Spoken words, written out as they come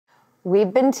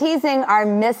We've been teasing our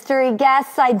mystery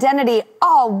guest's identity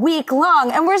all week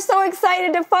long, and we're so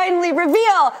excited to finally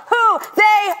reveal who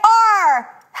they are.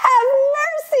 Have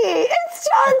mercy. It's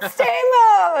John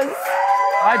Stamos.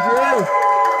 Hi,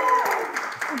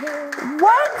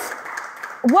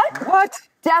 Drew. What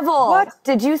devil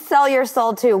did you sell your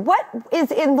soul to? What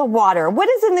is in the water? What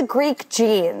is in the Greek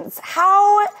genes?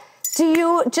 How do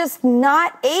you just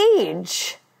not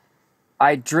age?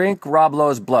 I drink Rob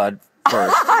Lowe's blood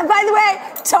first. By the way,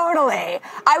 totally.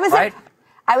 I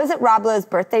was at Rob Lowe's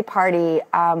birthday party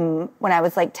when I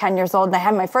was like 10 years old, and I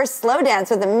had my first slow dance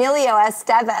with Emilio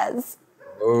Estevez.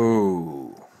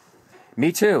 Ooh.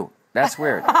 Me too. That's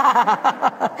weird.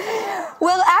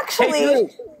 Well, actually, hey,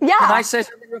 yeah. Can I say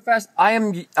something real fast? I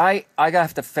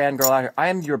have to fangirl out here. I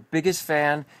am your biggest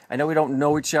fan. I know we don't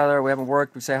know each other. We haven't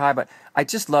worked. We say hi, but I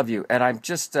just love you, and I'm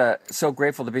just so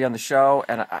grateful to be on the show.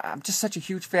 And I'm just such a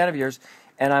huge fan of yours.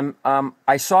 And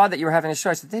I saw that you were having a show.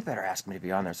 I said they better ask me to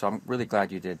be on there. So I'm really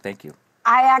glad you did. Thank you.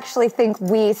 I actually think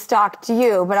we stalked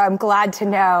you, but I'm glad to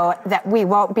know that we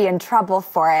won't be in trouble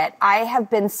for it. I have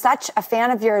been such a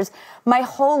fan of yours my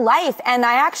whole life, and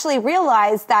I actually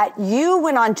realized that you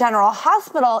went on General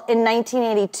Hospital in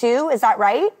 1982. Is that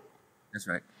right? That's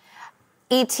right.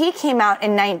 E.T. came out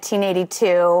in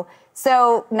 1982,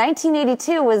 so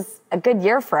 1982 was a good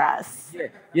year for us. Yeah.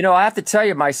 You know, I have to tell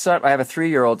you, my son, I have a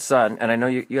 3-year-old son, and I know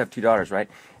you have 2 daughters, right?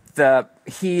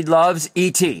 He loves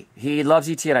E.T. He loves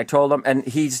E.T. And I told him, and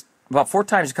he's about 4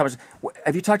 times he comes,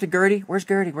 have you talked to Gertie? Where's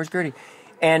Gertie? Where's Gertie?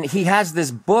 And he has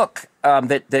this book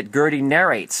that Gertie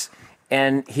narrates.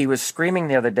 And he was screaming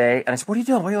the other day, and I said, what are you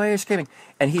doing? Why are you screaming?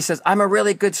 And he says, I'm a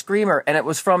really good screamer. And it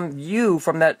was from you,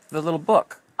 from the little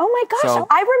book. Oh my gosh, so,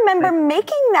 I remember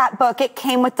making that book. It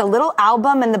came with the little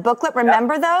album and the booklet.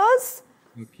 Remember those?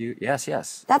 Cute. Yes,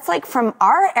 yes. That's like from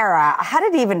our era. How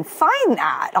did he even find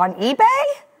that? On eBay?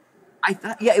 I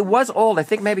thought, yeah, it was old. I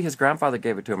think maybe his grandfather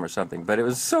gave it to him or something, but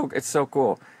it's so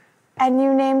cool. And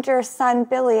you named your son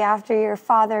Billy after your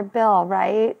father, Bill,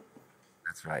 right?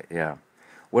 That's right, yeah.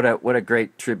 What a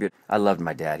great tribute. I loved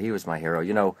my dad. He was my hero.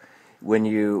 You know, when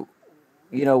you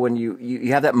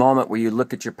have that moment where you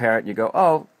look at your parent and you go,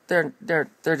 oh, they're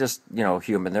just,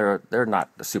 human. They're not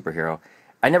a superhero.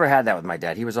 I never had that with my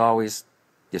dad. He was always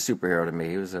a superhero to me.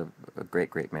 He was a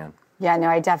great man. Yeah, no,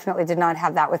 I definitely did not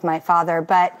have that with my father,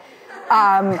 but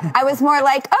I was more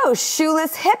like, oh,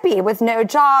 shoeless hippie with no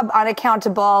job,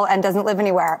 unaccountable, and doesn't live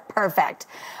anywhere. Perfect.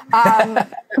 But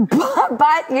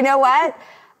you know what?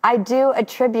 I do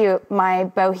attribute my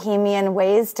bohemian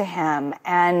ways to him,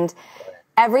 and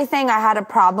everything I had a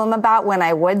problem about when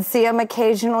I would see him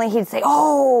occasionally, he'd say,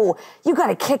 oh, you got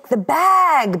to kick the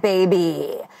bag,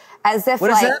 baby. As if,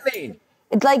 what does that mean?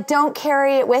 Like, don't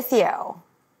carry it with you.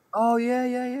 Oh,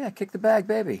 yeah. Kick the bag,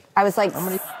 baby. I was like,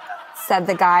 said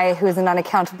the guy who's an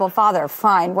unaccountable father.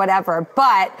 Fine, whatever.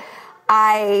 But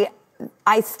I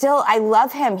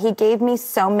love him. He gave me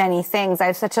so many things. I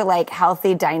have such a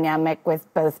healthy dynamic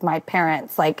with both my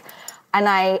parents. And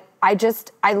I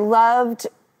loved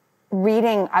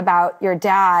reading about your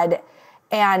dad.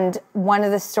 And one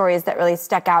of the stories that really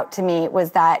stuck out to me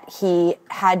was that he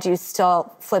had you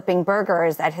still flipping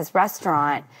burgers at his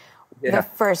restaurant the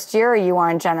first year you were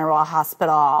in General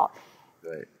Hospital.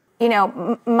 Right. You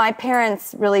know, my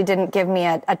parents really didn't give me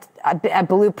a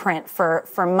blueprint for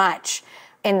much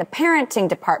in the parenting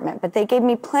department, but they gave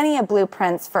me plenty of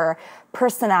blueprints for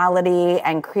personality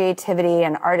and creativity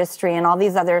and artistry and all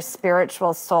these other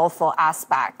spiritual, soulful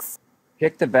aspects.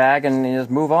 Kick the bag and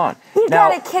just move on. You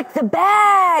gotta kick the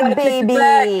bag, baby. Kick the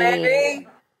bag, baby.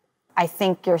 I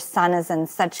think your son is in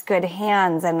such good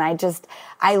hands, and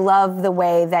I love the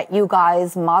way that you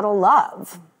guys model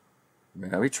love.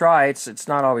 Yeah, we try. It's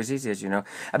not always easy, as you know.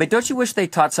 I mean, don't you wish they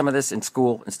taught some of this in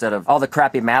school instead of all the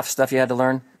crappy math stuff you had to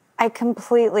learn? I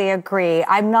completely agree.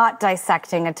 I'm not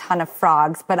dissecting a ton of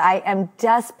frogs, but I am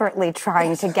desperately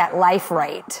trying to get life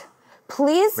right.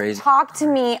 Please talk to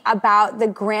me about the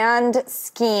grand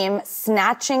scheme,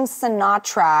 Snatching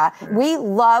Sinatra. We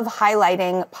love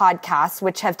highlighting podcasts,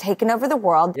 which have taken over the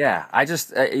world. Yeah,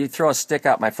 you throw a stick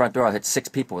out my front door, I'll hit 6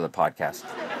 people with a podcast.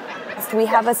 We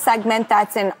have a segment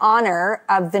that's in honor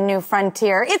of the new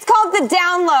frontier. It's called The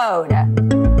Download.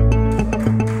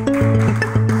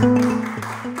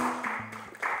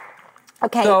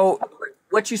 Okay. So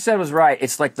what you said was right.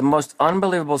 It's like the most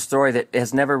unbelievable story that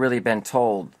has never really been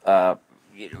told,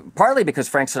 partly because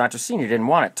Frank Sinatra Sr. didn't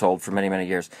want it told for many, many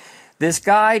years. This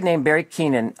guy named Barry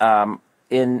Keenan,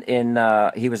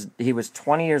 he was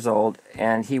 20 years old,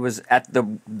 and he was at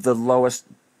the lowest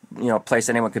place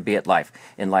anyone could be in life,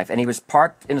 and he was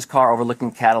parked in his car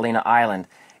overlooking Catalina Island,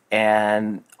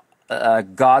 and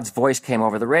God's voice came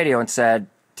over the radio and said,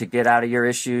 to get out of your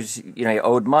issues, he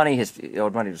owed money. He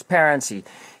owed money to his parents.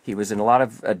 He was in a lot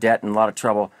of debt and a lot of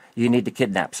trouble. You need to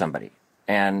kidnap somebody.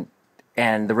 And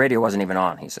the radio wasn't even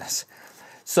on, he says.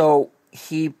 So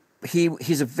he's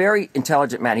a very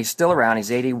intelligent man. He's still around.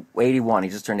 He's 81. He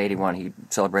just turned 81. He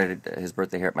celebrated his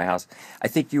birthday here at my house. I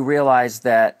think you realize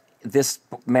that this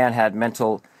man had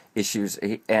mental issues,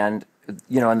 and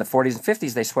in the 40s and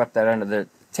 50s they swept that under the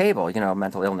table,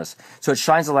 mental illness. So it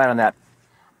shines a light on that.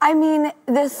 I mean,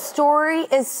 the story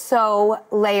is so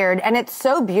layered and it's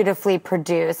so beautifully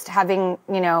produced. Having,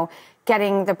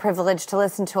 getting the privilege to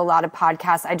listen to a lot of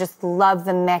podcasts, I just love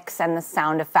the mix and the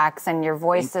sound effects, and your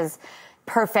voice is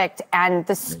perfect. And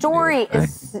the story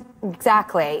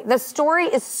the story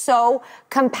is so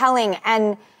compelling,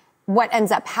 and what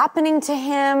ends up happening to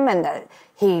him, and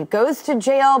he goes to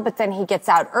jail, but then he gets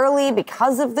out early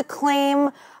because of the claim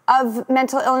of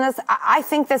mental illness. I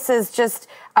think this is just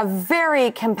a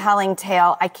very compelling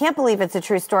tale. I can't believe it's a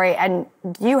true story. And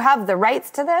you have the rights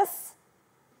to this?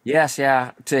 Yes,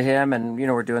 yeah, to him. And,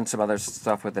 we're doing some other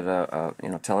stuff with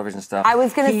it, television stuff. I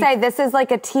was going to say, this is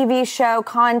like a TV show,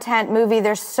 content, movie.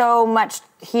 There's so much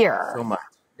here. So much.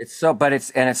 It's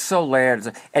so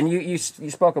layered. And you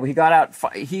spoke of, he got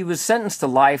out, he was sentenced to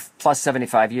life plus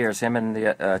 75 years, him and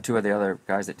the two of the other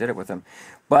guys that did it with him.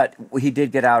 But he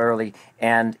did get out early,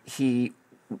 and he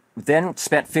then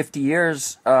spent 50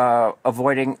 years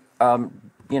avoiding,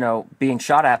 being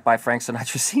shot at by Frank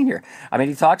Sinatra Sr. I mean,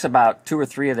 he talks about 2 or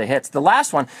 3 of the hits. The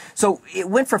last one, so it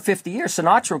went for 50 years.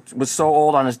 Sinatra was so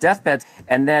old on his deathbed,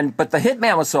 but the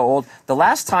hitman was so old. The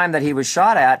last time that he was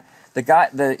shot at, the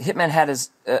hitman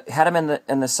had him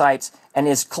in the sights, and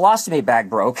his colostomy bag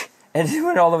broke, and he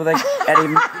went all over the thing, and he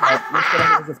lifted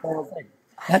him as a final thing.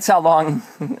 That's how long,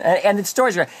 and the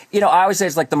stories are, I always say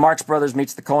it's like the Marx Brothers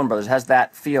meets the Coen Brothers, has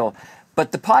that feel.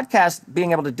 But the podcast,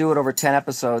 being able to do it over 10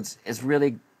 episodes, has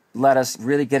really let us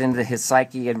really get into his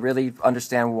psyche and really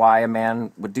understand why a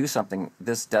man would do something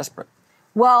this desperate.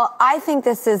 Well, I think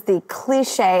this is the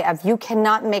cliche of you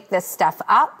cannot make this stuff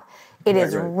up. It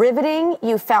is riveting.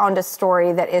 You found a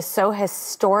story that is so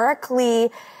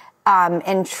historically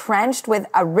entrenched with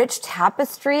a rich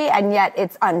tapestry, and yet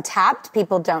it's untapped.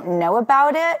 People don't know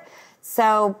about it.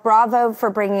 So bravo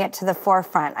for bringing it to the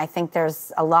forefront. I think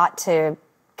there's a lot to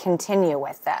continue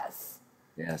with this.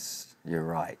 Yes, you're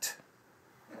right.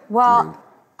 Well,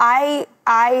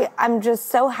 I'm just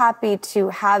so happy to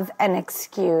have an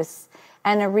excuse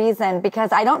and a reason,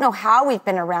 because I don't know how we've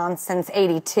been around since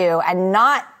 82 and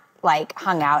not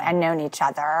hung out and known each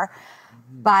other,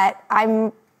 but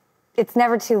it's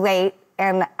never too late,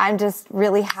 and I'm just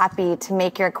really happy to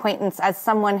make your acquaintance as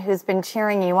someone who's been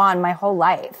cheering you on my whole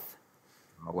life.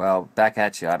 Well, back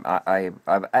at you. And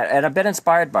I've been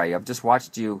inspired by you. I've just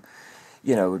watched you,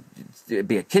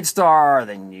 be a kid star,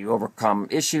 then you overcome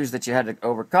issues that you had to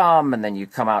overcome, and then you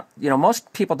come out.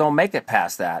 Most people don't make it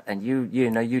past that, and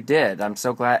you did. I'm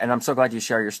so glad, and I'm so glad you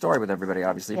share your story with everybody,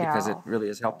 obviously, because it really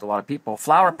has helped a lot of people.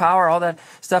 Flower power, all that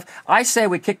stuff. I say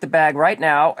we kick the bag right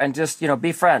now and just,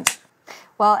 be friends.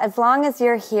 Well, as long as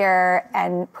you're here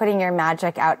and putting your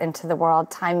magic out into the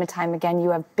world time and time again, you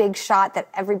have Big Shot that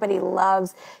everybody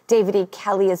loves. David E.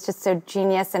 Kelley is just so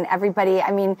genius, and everybody,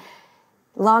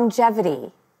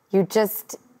 longevity.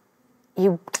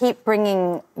 You keep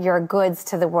bringing your goods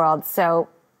to the world, so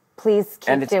please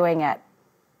keep doing it.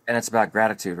 And it's about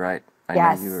gratitude, right?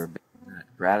 I know you were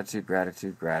gratitude,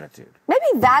 gratitude, gratitude. Maybe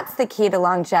that's the key to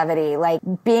longevity,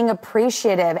 being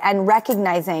appreciative and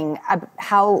recognizing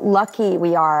how lucky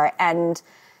we are, and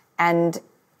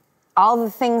all the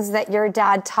things that your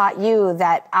dad taught you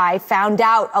that I found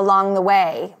out along the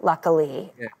way,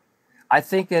 luckily. Yeah. I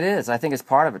think it is. I think it's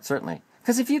part of it, certainly.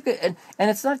 Because if you could, and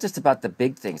it's not just about the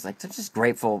big things. I'm just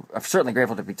grateful. I'm certainly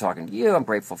grateful to be talking to you. I'm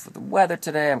grateful for the weather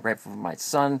today. I'm grateful for my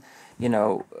son,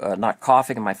 not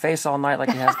coughing in my face all night like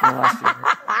he has been last year.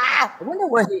 I wonder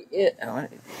where he is.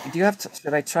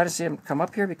 Should I try to see him come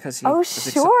up here? Because he. Oh,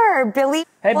 sure, Billy.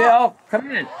 Hey, Bill, come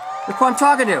in. Look who I'm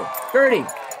talking to. Gertie.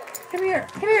 Come here.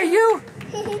 Come here, you.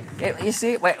 You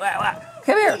see? Wait.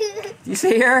 Come here. You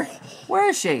see her? Where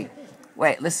is she?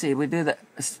 Wait, let's see. We do the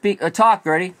talk,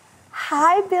 Gertie.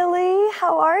 Hi, Billy.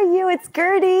 How are you? It's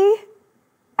Gertie.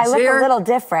 I look a little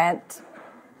different.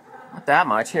 Not that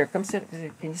much. Here, come sit.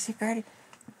 Can you see Gertie?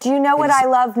 Do you know what I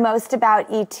love most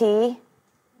about E.T.?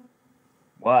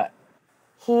 What?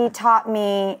 He taught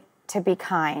me to be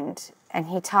kind, and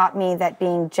he taught me that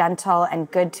being gentle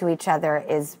and good to each other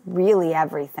is really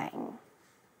everything.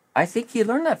 I think he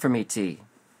learned that from E.T.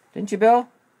 Didn't you, Bill?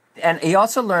 And he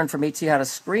also learned from E.T. how to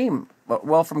scream.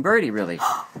 Well, from Gertie, really.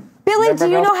 Billy, do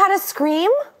you know how to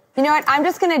scream? You know what? I'm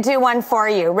just going to do one for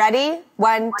you. Ready?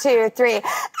 1, 2, 3. Did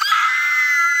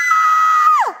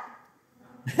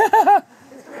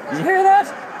you hear that?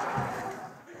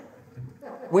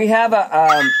 We have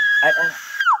a,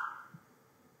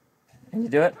 can you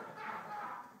do it?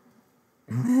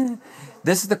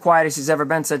 This is the quietest he's ever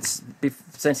been since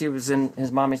he was in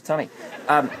his mommy's tummy.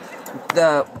 I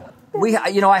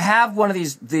have one of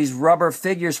these rubber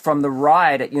figures from the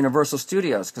ride at Universal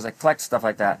Studios because I collect stuff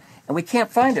like that, and we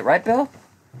can't find it, right, Bill?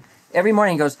 Every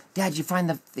morning he goes, Dad, did you find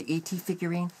the E.T.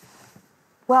 figurine?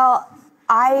 Well,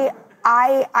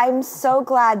 I'm so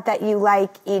glad that you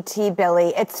like E.T.,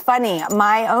 Billy. It's funny.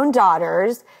 My own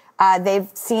daughters, they've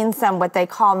seen some what they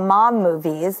call mom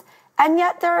movies, and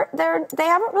yet they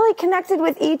haven't really connected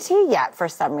with E.T. yet for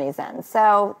some reason.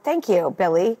 So thank you,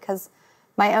 Billy, because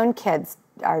my own kids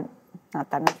are not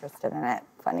that interested in it.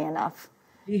 Funny enough.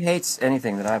 He hates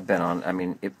anything that I've been on. I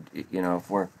mean, if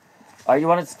we're, you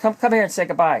want to come here and say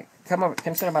goodbye? Come over,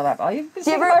 come sit on my lap.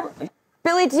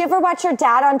 Billy, do you ever watch your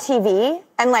dad on TV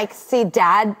and like see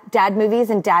dad movies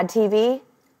and dad TV?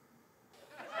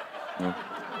 No.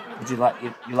 Would you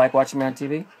like watching me on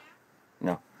TV?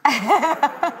 No.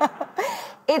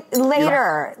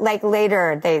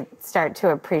 Later they start to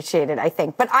appreciate it, I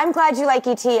think. But I'm glad you like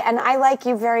E.T. and I like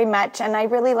you very much, and I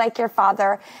really like your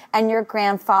father and your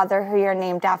grandfather, who you're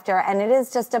named after, and it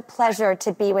is just a pleasure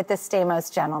to be with the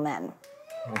Stamos gentlemen.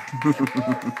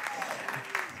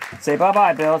 Say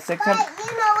bye-bye, Bill. Say come. You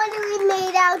know what we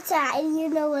made outside? You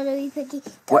know what are we picking?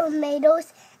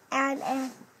 Tomatoes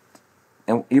and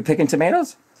you picking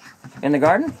tomatoes in the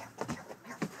garden?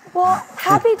 Well,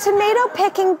 happy tomato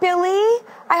picking, Billy.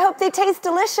 I hope they taste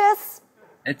delicious.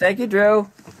 And thank you, Drew.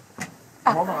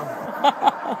 Hold on.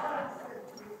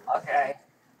 Okay.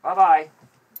 Bye-bye.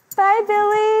 Bye,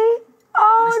 Billy.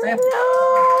 Oh, no.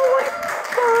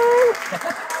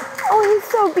 Oh, he's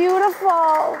so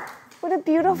beautiful. What a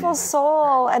beautiful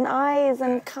soul and eyes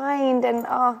and kind and,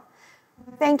 oh,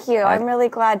 thank you. I'm really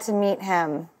glad to meet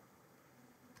him.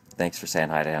 Thanks for saying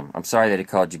hi to him. I'm sorry that he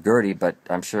called you Gertie, but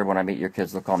I'm sure when I meet your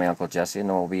kids, they'll call me Uncle Jesse, and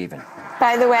then we'll be even.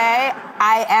 By the way,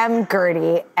 I am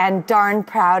Gertie, and darn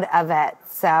proud of it.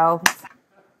 So,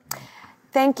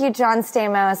 thank you, John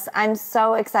Stamos. I'm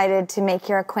so excited to make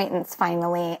your acquaintance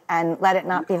finally, and let it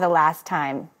not be the last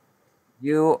time.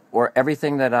 You were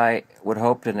everything that I would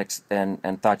hoped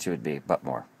and thought you would be, but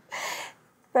more.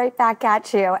 Right back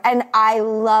at you. And I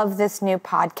love this new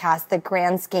podcast, The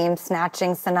Grand Scheme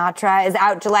Snatching Sinatra, is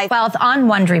out July 12th on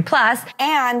Wondery Plus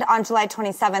and on July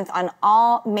 27th on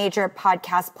all major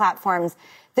podcast platforms.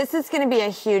 This is going to be a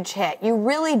huge hit. You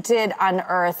really did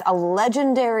unearth a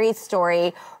legendary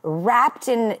story wrapped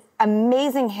in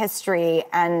amazing history,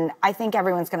 and I think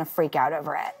everyone's going to freak out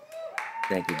over it.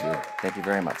 Thank you, Drew. Thank you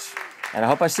very much. And I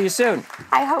hope I see you soon.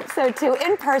 I hope so, too.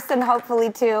 In person,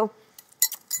 hopefully, too.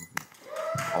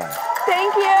 Oh.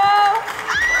 Thank you.